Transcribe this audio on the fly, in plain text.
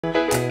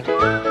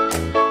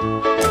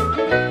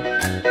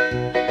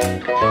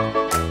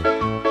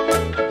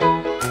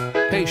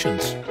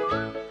patience.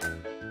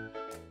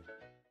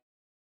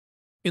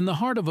 In the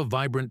heart of a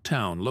vibrant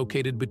town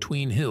located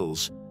between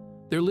hills,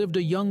 there lived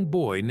a young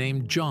boy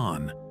named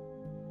John.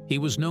 He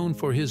was known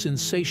for his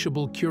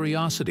insatiable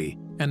curiosity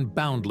and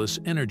boundless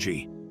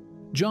energy.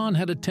 John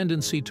had a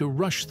tendency to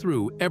rush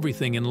through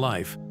everything in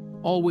life,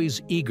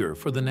 always eager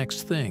for the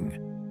next thing.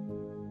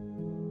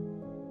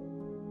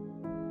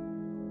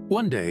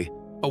 One day,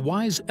 a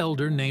wise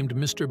elder named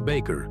Mr.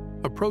 Baker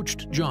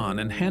approached John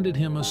and handed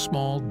him a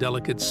small,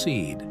 delicate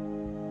seed.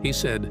 He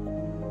said,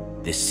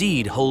 "This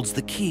seed holds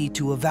the key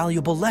to a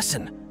valuable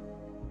lesson.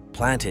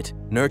 Plant it,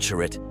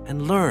 nurture it,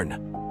 and learn."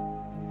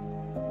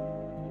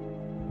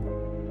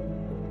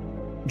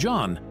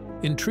 John,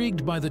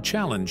 intrigued by the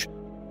challenge,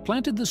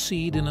 planted the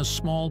seed in a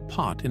small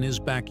pot in his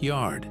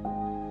backyard.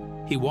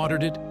 He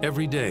watered it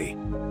every day,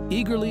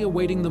 eagerly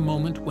awaiting the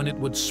moment when it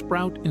would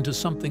sprout into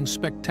something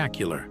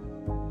spectacular.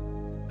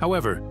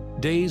 However,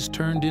 days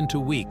turned into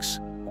weeks,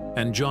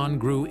 and John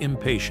grew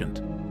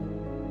impatient.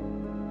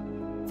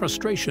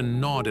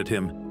 Frustration gnawed at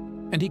him,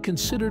 and he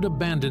considered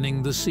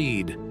abandoning the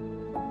seed.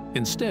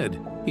 Instead,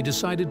 he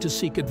decided to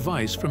seek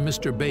advice from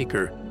Mr.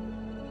 Baker.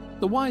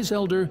 The wise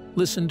elder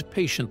listened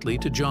patiently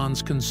to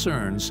John's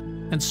concerns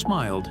and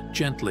smiled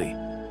gently.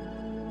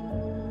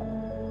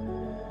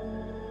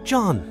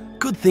 "John,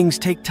 good things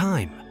take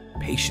time.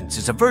 Patience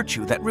is a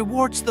virtue that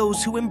rewards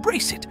those who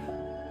embrace it,"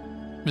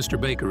 Mr.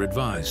 Baker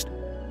advised.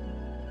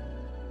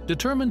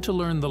 Determined to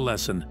learn the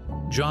lesson,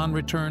 John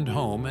returned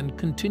home and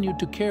continued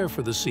to care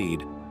for the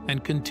seed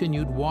and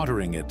continued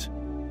watering it.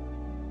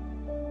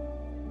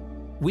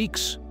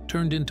 Weeks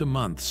turned into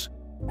months,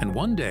 and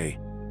one day,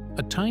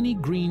 a tiny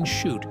green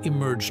shoot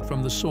emerged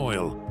from the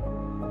soil.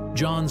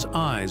 John's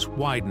eyes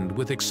widened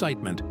with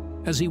excitement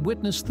as he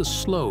witnessed the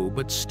slow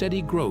but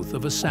steady growth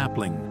of a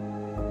sapling.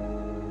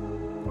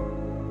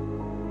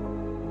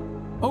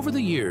 Over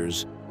the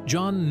years,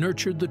 John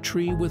nurtured the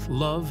tree with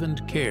love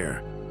and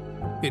care.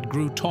 It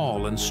grew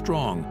tall and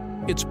strong,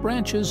 its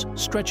branches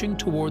stretching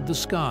toward the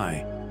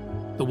sky.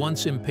 The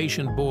once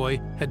impatient boy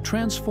had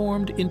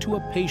transformed into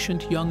a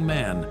patient young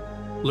man,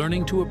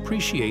 learning to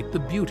appreciate the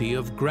beauty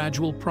of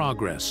gradual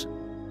progress.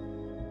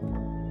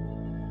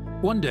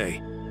 One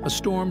day, a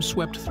storm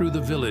swept through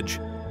the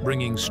village,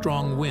 bringing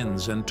strong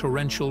winds and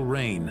torrential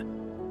rain.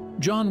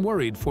 John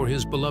worried for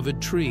his beloved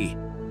tree,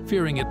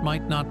 fearing it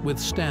might not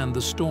withstand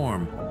the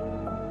storm.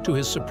 To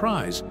his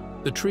surprise,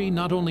 the tree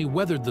not only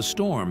weathered the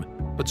storm,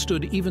 but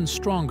stood even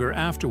stronger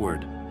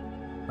afterward.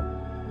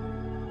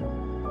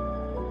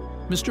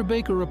 Mr.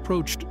 Baker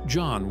approached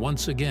John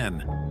once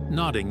again,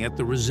 nodding at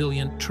the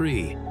resilient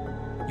tree.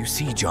 "You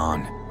see,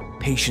 John,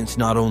 patience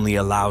not only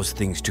allows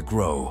things to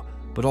grow,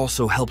 but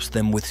also helps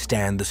them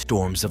withstand the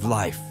storms of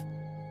life."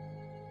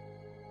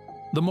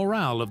 The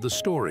morale of the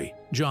story,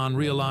 John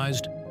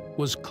realized,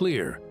 was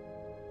clear.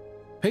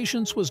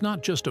 Patience was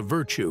not just a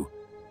virtue,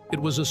 it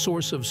was a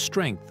source of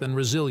strength and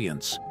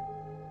resilience.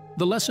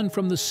 The lesson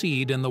from the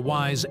seed and the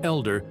wise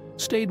elder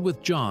stayed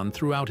with John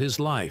throughout his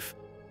life,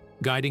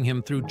 guiding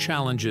him through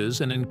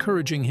challenges and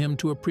encouraging him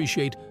to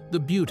appreciate the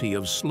beauty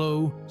of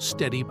slow,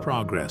 steady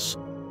progress.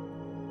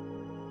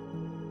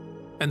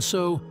 And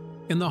so,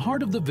 in the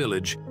heart of the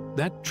village,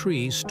 that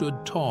tree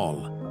stood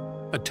tall,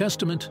 a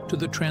testament to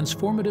the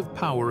transformative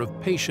power of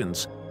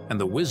patience and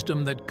the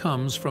wisdom that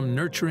comes from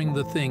nurturing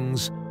the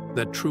things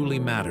that truly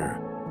matter.